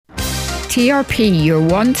TRP, your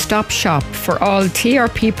one-stop shop for all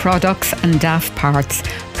TRP products and DAF parts,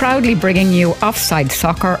 proudly bringing you Offside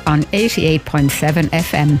Soccer on 88.7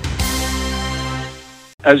 FM.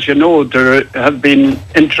 As you know, there have been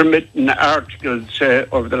intermittent articles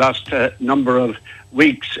over the last number of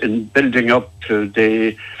weeks in building up to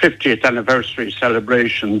the 50th anniversary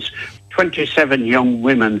celebrations. 27 young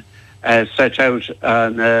women set out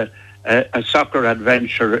on a soccer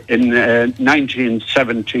adventure in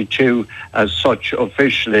 1972 as such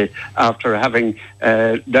officially, after having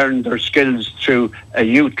learned their skills through a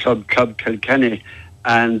youth club, Club Kilkenny.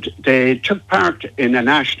 And they took part in a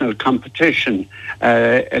national competition,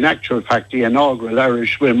 in actual fact the inaugural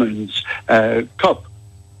Irish Women's Cup.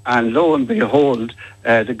 And lo and behold,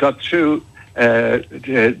 they got through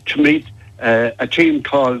to meet a team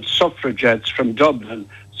called Suffragettes from Dublin.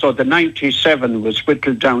 So the 97 was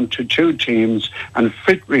whittled down to two teams, and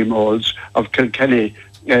Fitry Moles of Kilkenny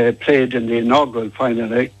played in the inaugural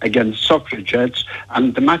final against Suffragettes,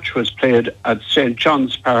 and the match was played at St.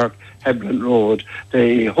 John's Park, Hebron Road,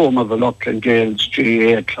 the home of the Loughlin Gaels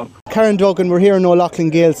GAA club. Karen Duggan, we're here in Loughlin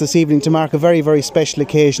Gaels this evening to mark a very, very special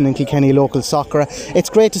occasion in Kilkenny local soccer. It's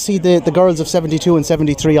great to see the girls of 72 and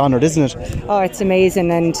 73 honoured, isn't it? Oh, it's amazing,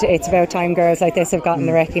 and it's about time girls like this have gotten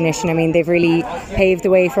the recognition. I mean, they've really paved the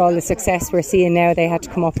way for all the success we're seeing now. They had to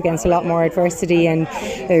come up against a lot more adversity, and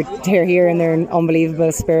they're here and they're in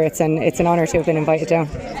unbelievable spirits, and it's an honour to have been invited down.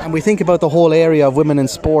 And we think about the whole area of women in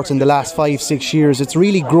sport in the last 5-6 years. It's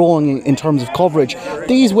really growing in terms of coverage.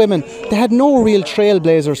 These women, they had no real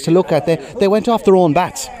trailblazers to look at. They went off their own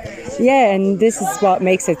bats. Yeah, and this is what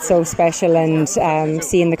makes it so special, and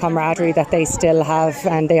seeing the camaraderie that they still have,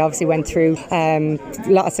 and they obviously went through a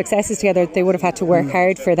lot of successes together. They would have had to work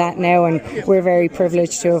hard for that now, and we're very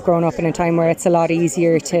privileged to have grown up in a time where it's a lot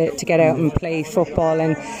easier to get out and play football,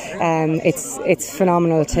 and it's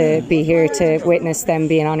phenomenal to be here to witness them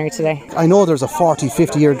being honoured today. I know there's a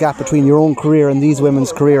 40-50 year gap between your own career and these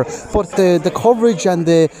women's career, but the coverage and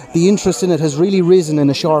the interest in it has really risen in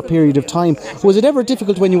a short period of time. Was it ever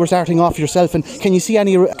difficult when you were starting off yourself, and can you see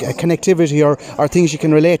any connectivity or things you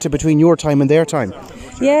can relate to between your time and their time?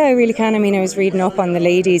 Yeah, I really can. I mean, I was reading up on the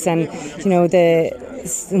ladies, and you know,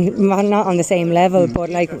 not on the same level, but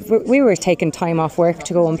like we were taking time off work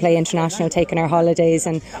to go and play international, taking our holidays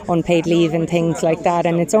and unpaid leave and things like that.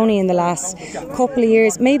 And it's only in the last couple of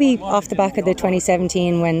years, maybe off the back of the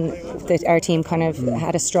 2017 when our team kind of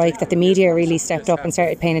had a strike, that the media really stepped up and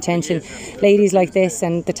started paying attention. Ladies like this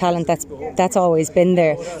and the talent that's always been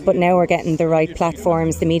there, but now we're getting the right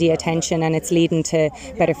platforms, the media attention, and it's leading to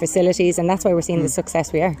better facilities, and that's why we're seeing the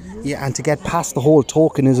success we are. Yeah, and to get past the whole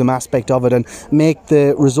tokenism aspect of it and make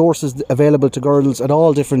the resources available to girls at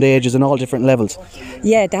all different ages and all different levels.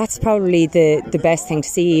 Yeah, that's probably the best thing to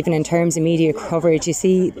see, even in terms of media coverage. You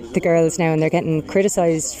see the girls now and they're getting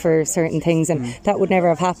criticised for certain things, and that would never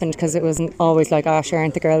have happened because it wasn't always like, oh sure,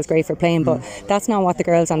 aren't the girls great for playing, but that's not what the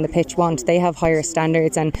girls on the pitch want. They have higher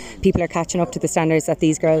standards, and people are catching up to the standards that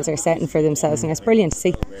these girls are setting for themselves, and it's brilliant to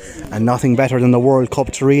see. And nothing better than the World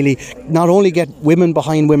Cup to really not only get women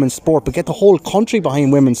behind women's sport, but get the whole country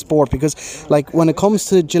behind women's sport, because like when it comes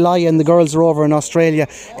to July and the girls are over in Australia,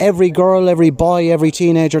 every girl, every boy, every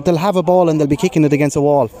teenager, they'll have a ball and they'll be kicking it against a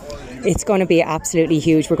wall. It's going to be absolutely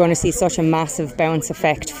huge. We're going to see such a massive bounce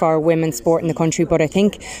effect for women's sport in the country, but I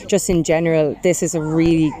think just in general this is a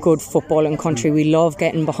really good footballing country. We love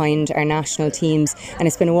getting behind our national teams, and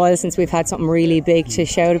it's been a while since we've had something really big to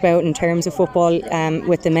shout about in terms of football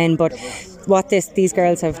with the men, but what these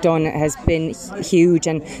girls have done has been huge,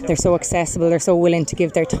 and they're so accessible, they're so willing to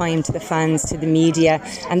give their time to the fans, to the media,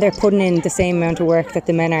 and they're putting in the same amount of work that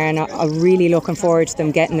the men are, and I'm really looking forward to them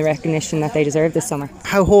getting the recognition that they deserve this summer.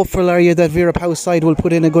 How hopeful are you that Vera Pauw's side will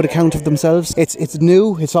put in a good account of themselves? It's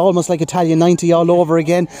new, it's almost like Italian 90 all over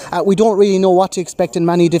again. We don't really know what to expect in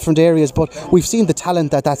many different areas, but we've seen the talent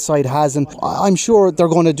that side has, and I'm sure they're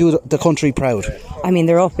going to do the country proud. I mean,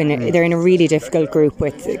 they're in a really difficult group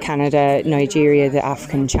with Canada, Nigeria, the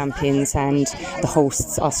African champions, and the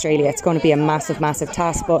hosts Australia. It's going to be a massive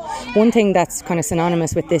task, but one thing that's kind of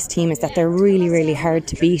synonymous with this team is that they're really, really hard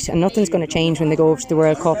to beat, and nothing's going to change when they go over to the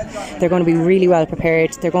World Cup. They're going to be really well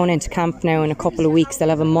prepared. They're going into camp now in a couple of weeks. They'll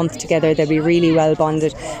have a month together. They'll be really well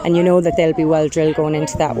bonded, and you know that they'll be well drilled going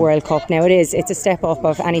into that World Cup. Now it's a step up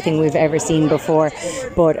of anything we've ever seen before,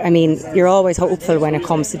 but I mean, you're always hopeful when it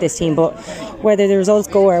comes to this team, but whether the results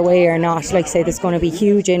go our way or not, like I say, there's going to be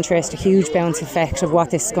huge interest, a huge bounce effect of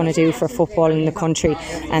what this is going to do for football in the country,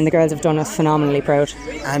 and the girls have done us phenomenally proud.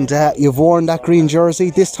 And you've worn that green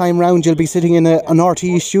jersey. This time round you'll be sitting in an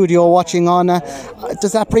RTE studio watching on.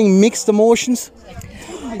 Does that bring mixed emotions?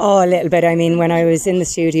 Oh, a little bit. I mean, when I was in the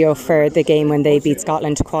studio for the game when they beat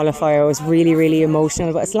Scotland to qualify, I was really, really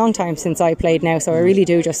emotional. But it's a long time since I played now, so I really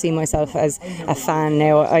do just see myself as a fan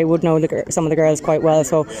now. I would know some of the girls quite well,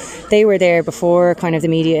 so they were there before kind of the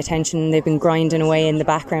media attention. They've been grinding away in the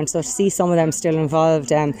background, so to see some of them still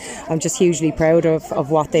involved, I'm just hugely proud of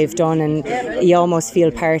what they've done, and you almost feel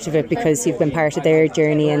part of it because you've been part of their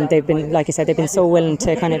journey, and they've been, like I said, they've been so willing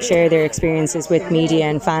to kind of share their experiences with media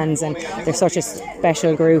and fans, and they're such a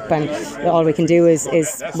special group, and all we can do is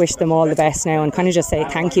wish them all the best now and kind of just say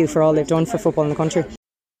thank you for all they've done for football in the country.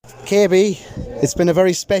 KB, it's been a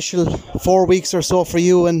very special 4 weeks or so for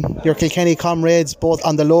you and your Kilkenny comrades, both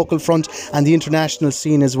on the local front and the international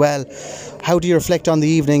scene as well. How do you reflect on the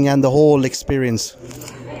evening and the whole experience?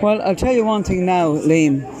 Well, I'll tell you one thing now,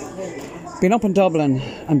 Liam. Been up in Dublin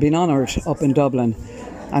and been honoured up in Dublin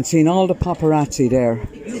and seeing all the paparazzi there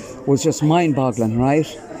was just mind-boggling, right?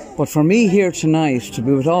 But for me here tonight, to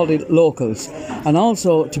be with all the locals and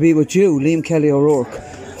also to be with you, Liam Kelly O'Rourke,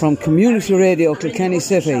 from Community Radio Kilkenny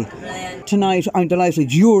City, tonight I'm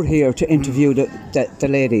delighted you're here to interview the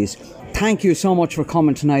ladies. Thank you so much for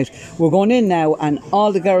coming tonight. We're going in now and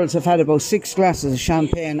all the girls have had about 6 glasses of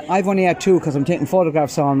champagne. I've only had 2 because I'm taking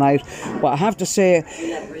photographs all night. But I have to say,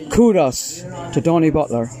 kudos to Donie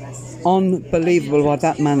Butler. Unbelievable what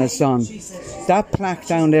that man has done. That plaque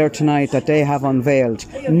down there tonight that they have unveiled,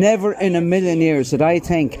 never in a million years did I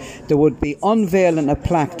think there would be unveiling a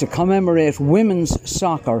plaque to commemorate women's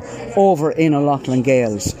soccer over in O'Loughlin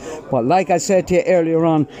Gales. But like I said to you earlier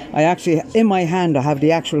on, I actually, in my hand, I have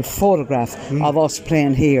the actual photograph of us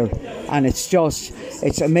playing here, and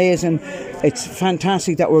it's amazing. It's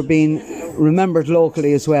fantastic that we're being remembered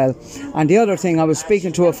locally as well. And the other thing, I was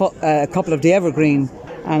speaking to a couple of the Evergreen,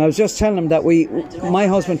 and I was just telling them that my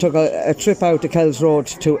husband took a trip out to Kells Road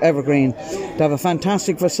to Evergreen. They have a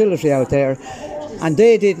fantastic facility out there, and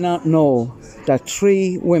they did not know that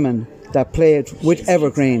 3 women that played with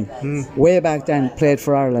Evergreen way back then played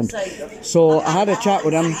for Ireland. So I had a chat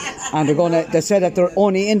with them, and they said that they're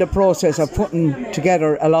only in the process of putting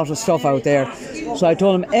together a lot of stuff out there. So I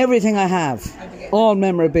told them everything I have, all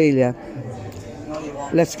memorabilia,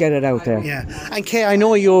 let's get it out there. Yeah, and Kay, I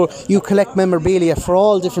know you collect memorabilia for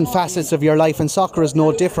all different facets of your life, and soccer is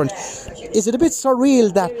no different. Is it a bit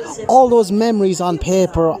surreal that all those memories on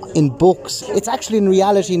paper, in books, it's actually in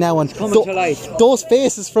reality now, and coming to life. Those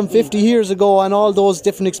faces from 50 years ago and all those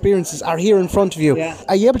different experiences are here in front of you? Yeah.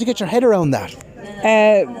 Are you able to get your head around that?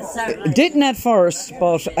 Didn't at first,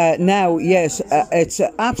 but now, yes, it's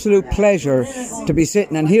an absolute pleasure to be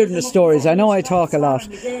sitting and hearing the stories. I know I talk a lot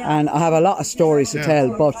and I have a lot of stories to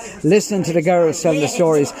tell, but listening to the girls tell the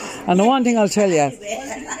stories. And the one thing I'll tell you,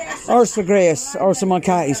 Ursula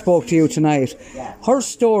Mulcahy spoke to you tonight. Her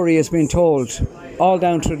story has been told all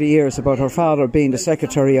down through the years about her father being the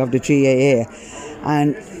secretary of the GAA.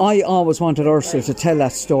 And I always wanted Ursula to tell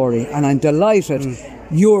that story, and I'm delighted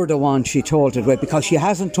you're the one she told it with, because she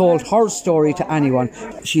hasn't told her story to anyone.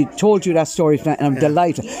 She told you that story tonight, and I'm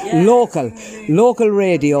delighted. Local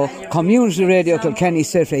radio, Community Radio Kilkenny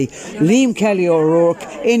City, Liam Kelly O'Rourke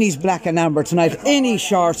in his black and amber tonight, in his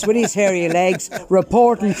shorts with his hairy legs,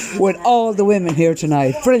 reporting with all the women here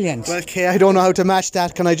tonight. Brilliant. Well, Kay, I don't know how to match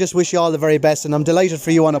that. Can I just wish you all the very best, and I'm delighted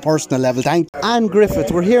for you on a personal level. Thank you. Anne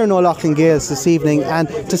Griffith, we're here in O'Loughlin Gales this evening, and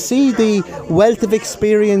to see the wealth of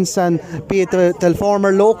experience, and be it the former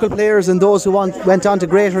local players and those who went on to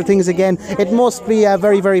greater things again, it must be a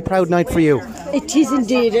very, very proud night for you. It is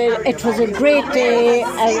indeed. It was a great day,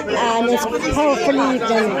 and it's a powerful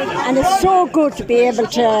evening, and it's so good to be able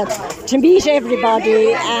to meet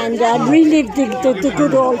everybody and relive the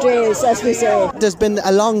good old days, as we say. There's been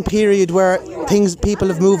a long period where people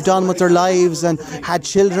have moved on with their lives and had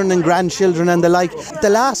children and grandchildren and the like. The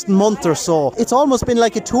last month or so, it's almost been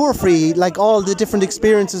like a tour for you, like all the different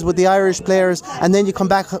experiences with the Irish players, and then you come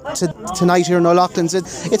back to tonight here in O'Loughlin.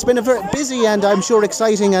 It's been a very busy and I'm sure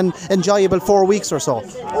exciting and enjoyable 4 weeks or so.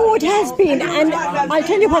 Oh, it has been, and I'll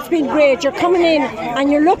tell you what's been great. You're coming in and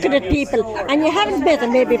you're looking at people and you haven't met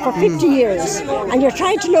them maybe for 50 years, and you're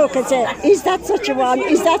trying to look and say, is that such a one,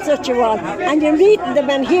 is that such a one, and you're meeting them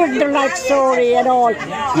and hearing their life story and all,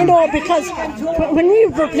 you know, because when we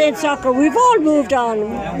were playing soccer, we've all moved on,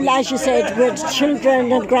 as you said, with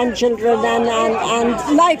children and grandchildren,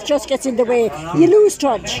 and life just gets in the way. You lose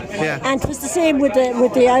touch. Yeah. And it was the same with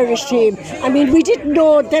the Irish team. I mean, we didn't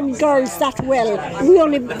know them girls that well. We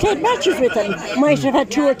only played matches with them. Might have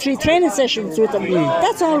had 2 or 3 training sessions with them.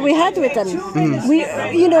 That's all we had with them. We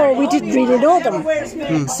didn't really know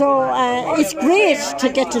them. So it's great to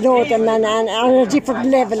get to know them, and on a different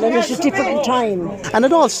level and at a different all time. And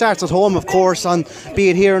it all starts at home, of course, be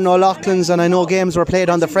it here in O'Loughlin's, and I know games were played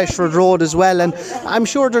on the Freshford Road as well, and I'm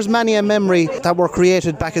sure there's many a memory that were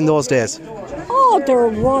created back in those days. Oh, there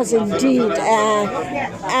was indeed.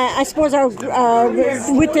 I suppose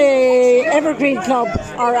with the Evergreen Club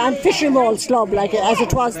and Fishing Moles Club, like as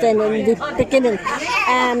it was then in the beginning,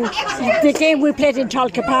 the game we played in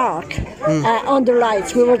Talca Park under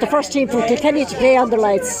lights. We were the first team from Kilkenny to play under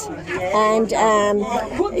lights, and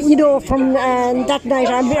from that night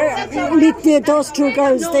I meet those two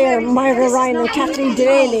girls there, Myra Ryan and Kathleen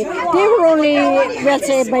Delaney. They were only,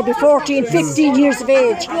 say, maybe 14, 15 years of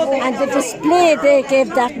age, and the display they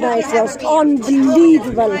gave that night was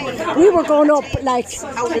unbelievable. We were going up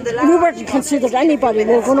we weren't considered anybody.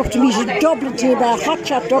 We were going up to meet a Dublin team, a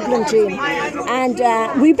hotshot Dublin team, and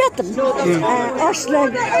we bet them. Ursula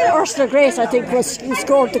Grace, I think,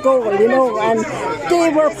 scored the goal, and they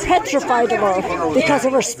were petrified of her because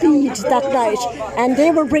of her speed that night, and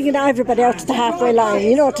they were bringing everybody out to the halfway line,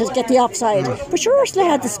 to get the offside. But sure, Ursula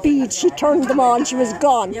had the speed. She turned them on. She was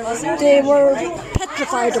gone. They were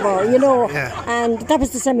petrified of her, and that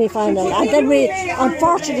was the semi-final. And then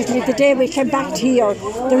unfortunately, the day we came back here,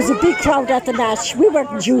 there was a big crowd at the match. We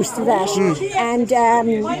weren't used to that, and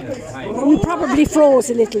we probably froze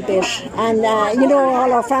a little bit. And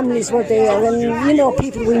all our families were there, and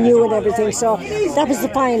people we knew and everything. So that was the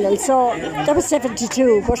final. So that was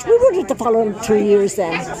 72, but we wouldn't the following 2 years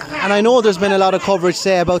then. And I know there's been a lot of coverage,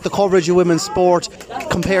 say, about the coverage of women's sport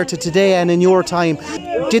compared to today and in your time.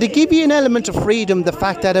 Did it give you an element of freedom, the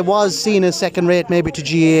fact that it was seen as second rate maybe to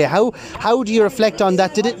GAA? How do you reflect on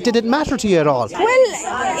that? Did it matter to you at all? Well,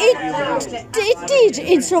 it did,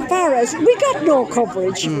 insofar as we got no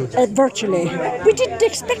coverage, virtually. We didn't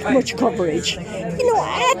expect much coverage.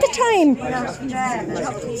 At the time,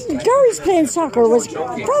 girls playing soccer was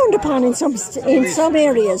frowned upon in some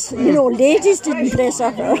areas. Ladies didn't play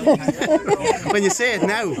soccer. When you say it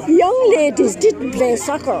now. Young ladies didn't play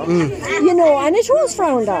soccer, and it was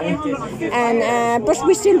frowned on. And but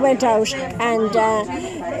we still went out, and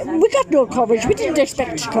we got no coverage. We didn't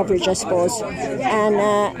expect coverage, I suppose. And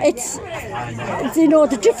it's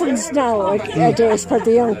the difference nowadays for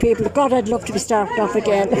the young people. God, I'd love to be starting off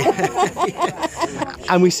again.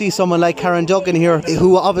 And we see someone like Karen Duggan here,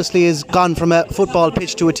 who obviously has gone from a football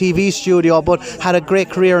pitch to a TV studio, but had a great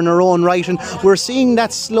career in her own right. And we're seeing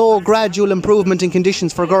that slow, gradual improvement in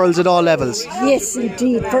conditions for girls at all levels. Yes,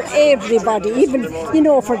 indeed, for everybody, even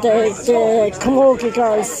for the camogie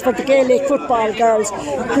girls, for the Gaelic football girls,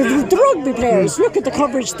 the rugby players. Look at the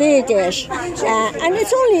coverage they get, and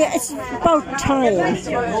it's about time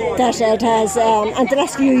that it has, and the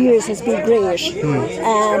last few years has been great.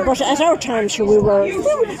 But at our time,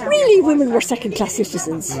 women were second-class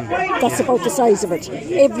citizens. That's about the size of it,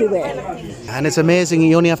 everywhere. And it's amazing,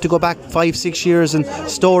 you only have to go back 5-6 years and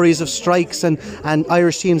stories of strikes and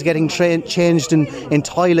Irish teams getting changed in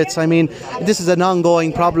toilets. I mean, this is an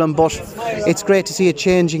ongoing problem, but it's great to see it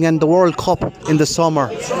changing, and the World Cup in the summer.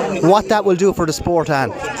 What that will do for the sport,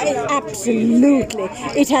 Anne? Absolutely.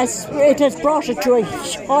 It has brought it to a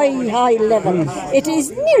high level. It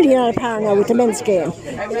is nearly on a par now with the men's game.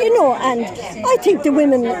 And I think the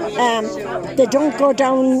women, they don't go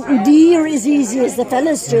down near as easy as the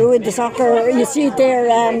fellas do in the soccer. You see there,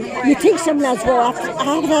 you think some lads will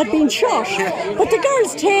have that been shot, but the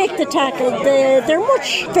girls take the tackle. They're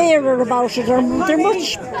much fairer about it.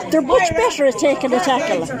 They're much better at taking a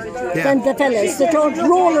tackle than the fellas. They don't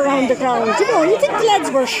roll around the ground. You think the lads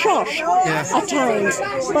were shot at times,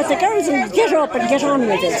 but the girls will get up and get on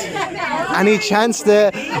with it. Any chance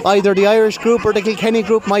either the Irish group or the Kilkenny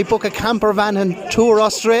group might book a camper van and tour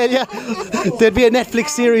Australia? There'd be a Netflix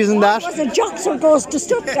series in that. If a Joxer goes to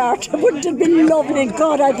Stuttgart, wouldn't it be lovely?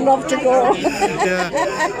 God, I'd love to go.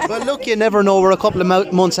 Well, look, you never know. We're a couple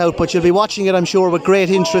of months out, but you'll be watching it, I'm sure, with great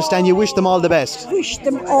interest, and you wish them all the best. Wish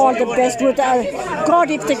them all the best. God,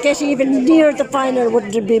 if they get even near the final,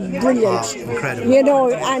 wouldn't it be brilliant?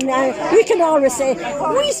 Incredible. And we can always say,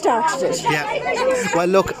 we started it. Yeah. Well,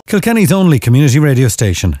 look. Kilkenny's only community radio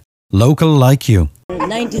station. Local like you.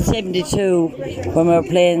 1972, when we were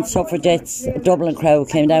playing Suffragettes, a Dublin crowd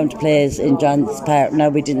came down to play us in John's Park. Now,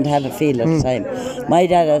 we didn't have a field at the time. My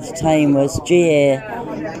dad at the time was GA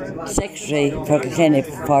secretary for Kilkenny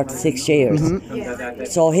for 46 years.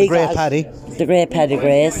 So he the great Paddy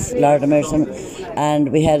Grace, Lord of Mercy,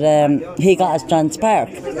 and we had he got us John's Park.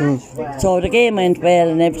 So the game went well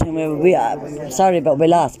and everything. We sorry, but we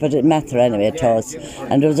lost, but it didn't matter anyway to us.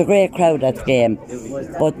 And there was a great crowd at the game,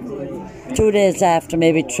 but 2 days after,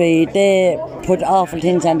 maybe 3, they put awful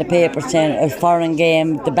things on the paper saying a foreign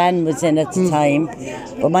game. The ban was in at the time.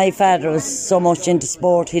 But my father was so much into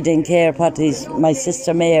sport, he didn't care what my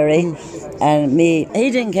sister Mary and me,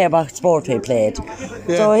 he didn't care what sport we played.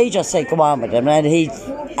 So he just said, go on with him. And he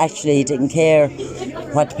didn't care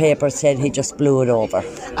what the paper said, he just blew it over.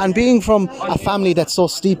 And being from a family that's so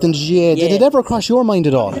steeped in GA, did it ever cross your mind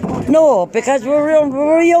at all? No, because we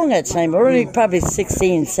were young at the time. We were only probably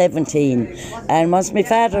 16, 17. And once my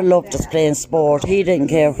father loved us playing sport, he didn't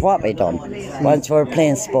care what we done once we were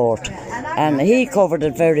playing sport. And he covered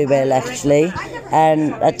it very well, actually.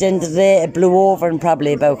 And at the end of the day, it blew over in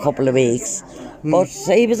probably about a couple of weeks. But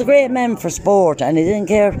he was a great man for sport, and he didn't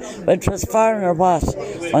care whether it was foreign or what.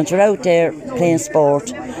 Once you're out there playing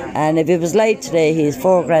sport, and if it was late today, he has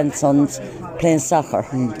 4 grandsons playing soccer,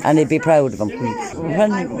 and he'd be proud of them.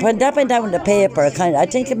 When that went down in the paper, I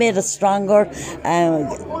think it made us stronger.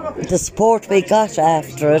 The support we got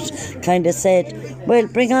after it kind of said, well,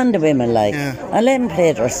 bring on the women, and let them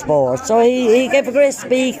play their sport. So he gave a great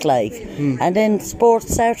speak, and then sport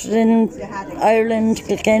started in Ireland,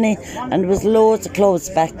 Kilkenny, and there was loads of clubs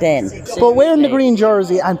back then. But wearing the green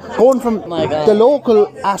jersey and going from the local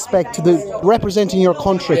aspect to the representing your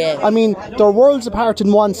country, I mean, they're worlds apart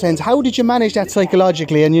in one sense. How did you manage that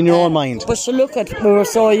psychologically and in your own mind? But so look we were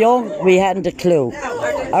so young, we hadn't a clue.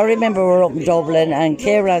 I remember we were up in Dublin, and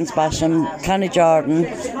Karen Duggan, Connie Jordan,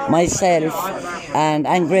 myself,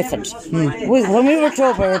 and Griffith. When we were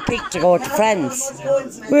told we were picked to go to France,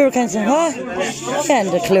 we were kind of saying, what? I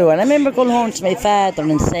hadn't a clue. And I remember going home to my father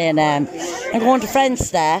and saying, I'm going to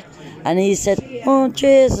France there. And he said, oh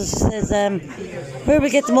Jesus, he says, where do we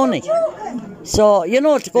get the money? So,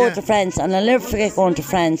 to go to France, and I'll never forget going to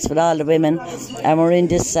France with all the women, and we're in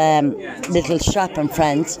this little shop in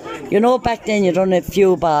France. Back then you'd only have a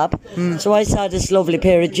few bob, so I saw this lovely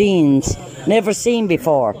pair of jeans, never seen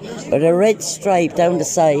before, with a red stripe down the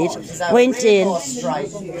side, went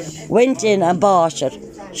in and bought it.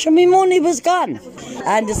 So my money was gone.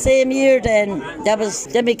 And the same year then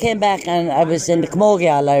we came back, and I was in the Camogie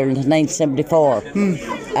All-Ireland in 1974.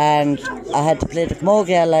 And I had to play the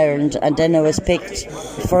Camogie All-Ireland, and then I was picked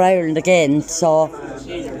for Ireland again. So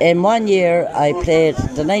in 1 year I played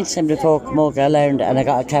the 1974 Camogie All-Ireland, and I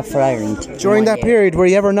got a cap for Ireland. During that period, were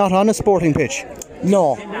you ever not on a sporting pitch?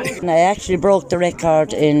 No. And I actually broke the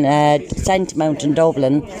record in Sandymount in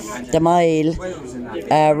Dublin, the mile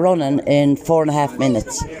running in 4.5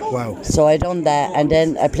 minutes. Wow. So I done that, and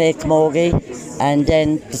then I played camogie, and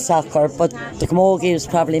then the soccer, but the camogie was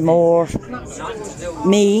probably more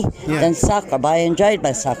me than soccer, but I enjoyed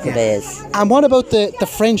my soccer days. And what about the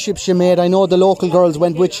friendships you made? I know the local girls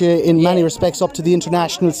went with you in many respects up to the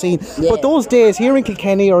international scene, but those days here in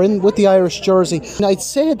Kilkenny or with the Irish jersey, I'd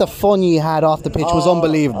say the fun you had off the pitch was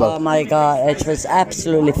unbelievable. Oh my God, it was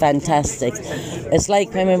absolutely fantastic. It's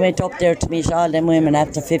like when we went up there to meet all them women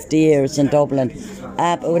after 50 years in Dublin.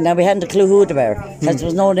 Now we hadn't a clue who they were, because there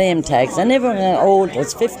was no name tags. I never got old, it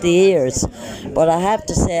was 50 years. But I have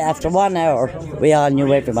to say, after 1 hour, we all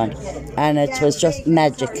knew everyone. And it was just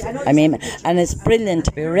magic. I mean, and it's brilliant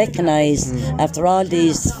to be recognised after all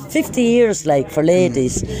these 50 years, for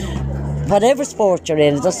ladies. Whatever sport you're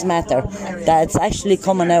in, it doesn't matter. That it's actually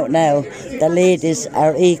coming out now, the ladies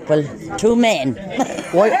are equal to men.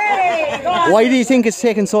 Why do you think it's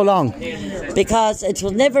taken so long? Because it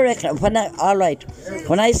was never recognised.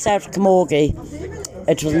 When I started camogie,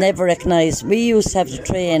 it was never recognised. We used to have to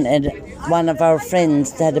train, and one of our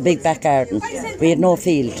friends had a big back garden. We had no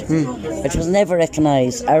field. It was never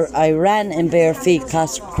recognised. I ran in bare feet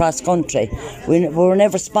cross country. We were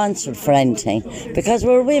never sponsored for anything because we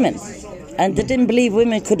were women, and they didn't believe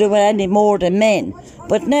women could do any more than men.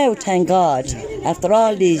 But now, thank God, after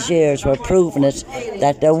all these years, we're proving it,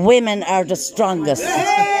 that the women are the strongest.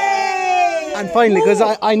 And finally, because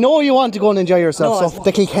I know you want to go and enjoy yourself, so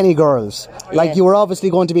the Kilkenny girls, you were obviously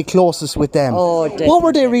going to be closest with them. Oh, what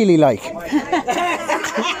were they really like?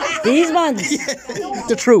 These ones?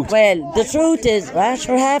 The truth. Well, the truth is,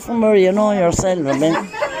 you're half of them are, yourself, I mean,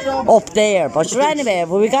 up there. But anyway,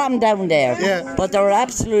 we got them down there. Yeah. But they were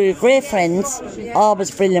absolutely great friends,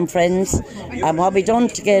 always brilliant friends. And what we done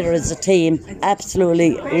together as a team,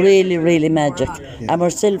 absolutely, really, really magic. And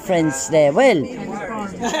we're still friends today. Well...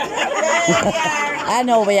 I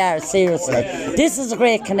know we are, seriously. This is a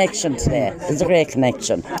great connection today. It's a great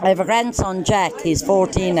connection. I have a grandson, Jack. He's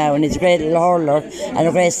 14 now, and he's a great little hurler and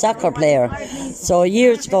a great soccer player. So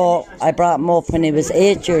years ago, I brought him up when he was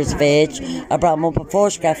 8 years of age. I brought him up a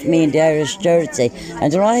photograph of me in the Irish jersey.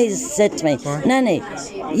 And you know what he said to me? Nanny,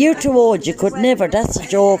 you're too old, you could never. That's a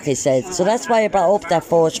joke, he said. So that's why I brought up that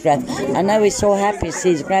photograph. And now he's so happy to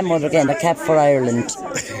see his grandmother getting a cap for Ireland.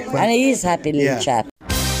 And he is happy, little chap.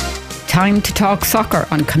 Time to talk soccer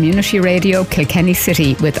on Community Radio Kilkenny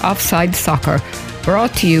City with Offside Soccer,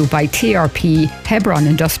 brought to you by TRP Hebron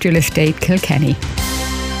Industrial Estate Kilkenny.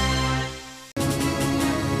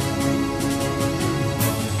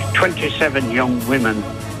 27 young women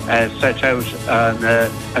set out on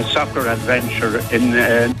a soccer adventure in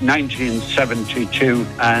 1972,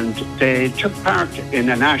 and they took part in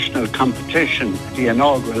a national competition, the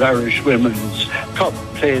inaugural Irish Women's Cup,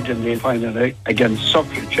 played in the final against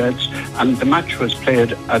suffragettes, and the match was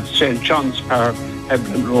played at St. John's Park,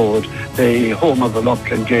 Hebron Road, the home of the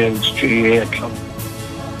Loughlin Gaels GAA club.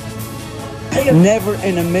 Never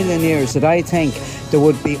in a million years did I think there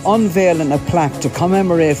would be unveiling a plaque to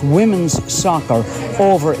commemorate women's soccer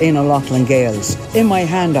over in Loughlin Gaels. In my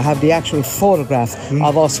hand I have the actual photograph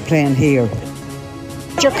of us playing here.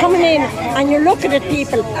 You're coming in and you're looking at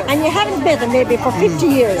people and you haven't met them maybe for 50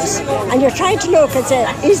 years, and you're trying to look and say,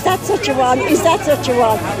 is that such a one, is that such a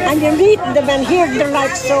one, and you're meeting them and hearing their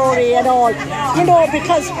life story and all, you know,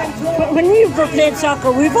 because when we were playing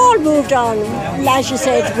soccer we've all moved on, as you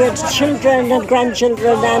said, with children and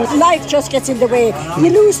grandchildren, and life just gets in the way, you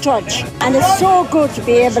lose touch, and it's so good to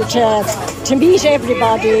be able to meet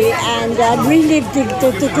everybody and relive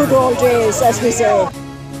the good old days, as we say.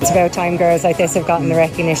 It's about time girls like this have gotten the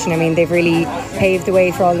recognition. I mean, they've really paved the way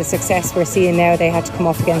for all the success we're seeing now. They had to come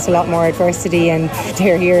up against a lot more adversity, and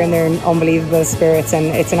they're here and they're in unbelievable spirits, and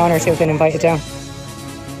it's an honour to have been invited down.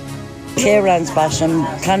 Karen Duggan,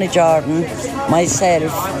 Connie Jordan,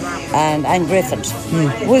 myself and Griffith.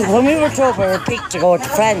 When we were told we were picked to go to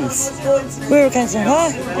France, we were kind of saying,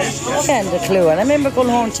 what? I hadn't a clue. And I remember going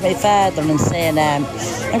home to my father and saying,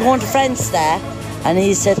 I'm going to France there. And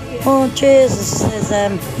he said, oh Jesus,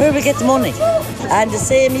 where do we get the money? And the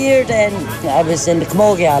same year then, I was in the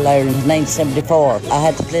Camogie All-Ireland in 1974. I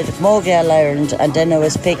had to play the Camogie All-Ireland, and then I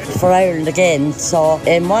was picked for Ireland again. So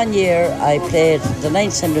in 1 year I played the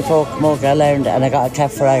 1974 Camogie All-Ireland and I got a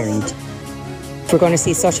cap for Ireland. We're going to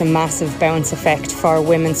see such a massive bounce effect for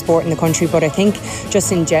women's sport in the country, but I think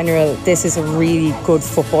just in general this is a really good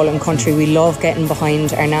footballing country. We love getting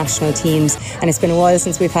behind our national teams, and it's been a while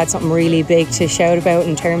since we've had something really big to shout about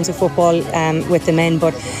in terms of football with the men,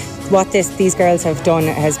 but what these girls have done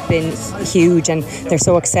has been huge, and they're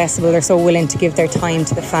so accessible, they're so willing to give their time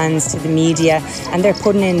to the fans, to the media, and they're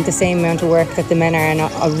putting in the same amount of work that the men are, and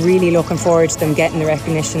I'm really looking forward to them getting the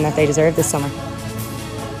recognition that they deserve this summer.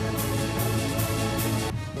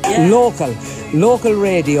 Local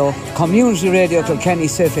radio, Community Radio Kilkenny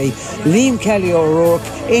City, Liam Kelly O'Rourke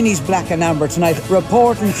in his black and amber tonight,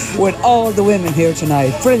 reporting with all the women here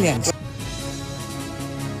tonight. Brilliant.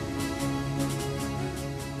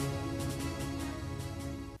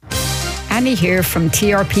 Annie here from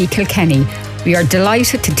TRP Kilkenny. We are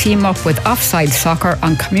delighted to team up with Offside Soccer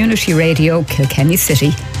on Community Radio Kilkenny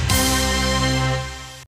City.